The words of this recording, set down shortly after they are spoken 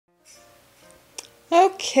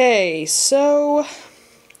Okay, so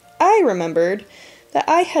I remembered that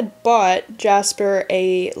I had bought Jasper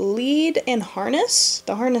a lead and harness.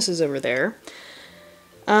 The harness is over there.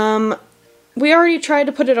 We already tried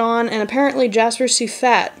to put it on, and apparently Jasper's too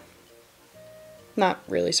fat. Not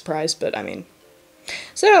really surprised, but I mean.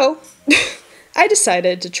 So, I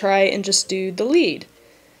decided to try and just do the lead.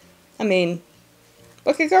 I mean,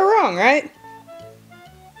 what could go wrong, right?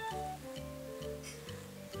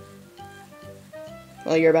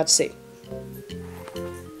 Well, you're about to see.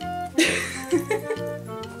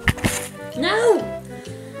 No!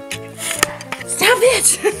 Stop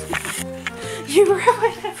it! You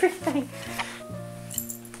ruined everything.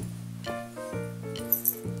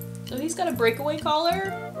 So he's got a breakaway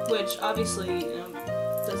collar, which obviously, you know,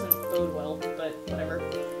 doesn't bode well, but whatever.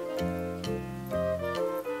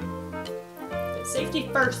 But safety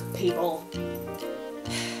first, people.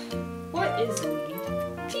 What is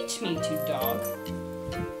lead? Teach me to, dog.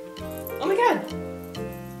 Oh my god!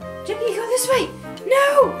 Jimmy, go this way!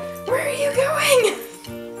 No! Where are you going?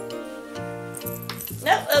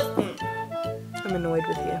 No, I'm annoyed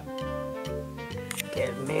with you.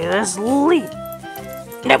 Give me this lead.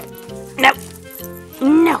 Nope. Nope.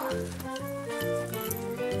 No.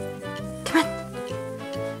 Come on.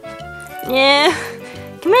 Yeah.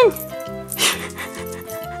 Come in.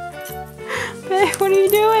 Babe, what are you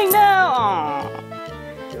doing now?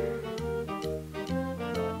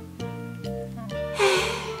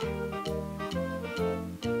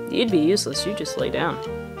 You'd be useless, you just lay down.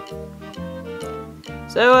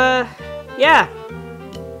 So, yeah.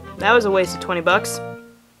 That was a waste of $20.